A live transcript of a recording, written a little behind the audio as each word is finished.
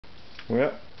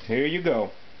Well, here you go.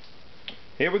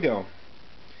 Here we go.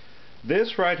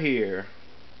 This right here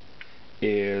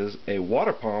is a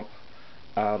water pump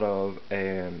out of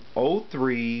an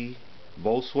 '03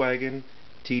 Volkswagen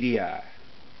TDI.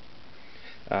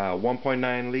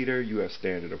 1.9 liter US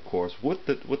standard, of course, with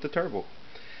the turbo.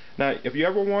 Now, if you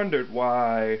ever wondered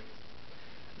why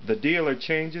the dealer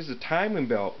changes the timing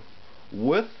belt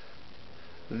with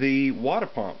the water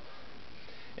pump,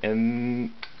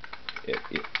 and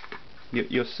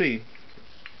you'll see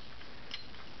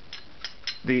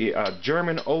the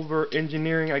German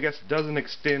over-engineering, I guess, doesn't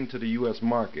extend to the US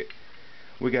market.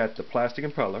 We got the plastic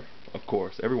impeller, of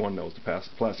course. Everyone knows the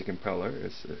plastic impeller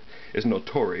is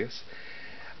notorious.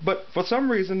 But for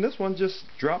some reason, this one just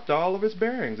dropped all of its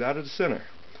bearings out of the center.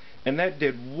 And that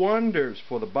did wonders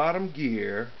for the bottom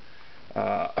gear,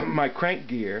 my crank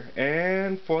gear,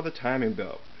 and for the timing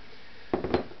belt.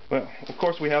 Well, of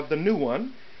course, we have the new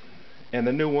one. And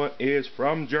the new one is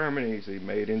from Germany, see,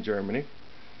 made in Germany.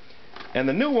 And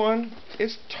the new one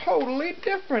is totally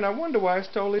different. I wonder why it's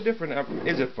totally different.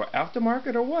 Is it for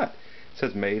aftermarket or what? It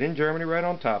says made in Germany right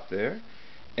on top there.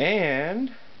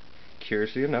 And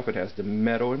curiously enough, it has the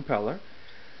metal impeller.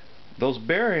 Those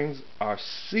bearings are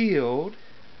sealed,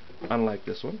 unlike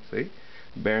this one. See?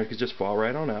 Bearings can just fall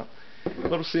right on out. A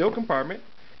little sealed compartment,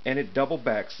 and it double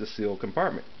backs the sealed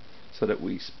compartment so that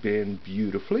we spin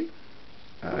beautifully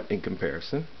in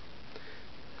comparison.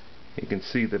 You can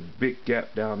see the big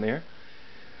gap down there.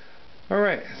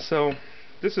 Alright, so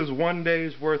this is one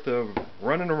day's worth of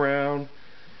running around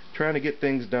trying to get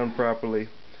things done properly,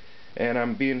 and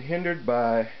I'm being hindered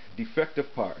by defective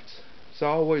parts. It's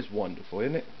always wonderful,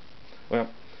 isn't it? Well,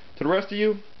 to the rest of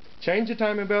you, change your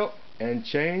timing belt and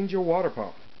change your water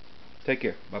pump. Take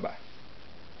care. Bye-bye.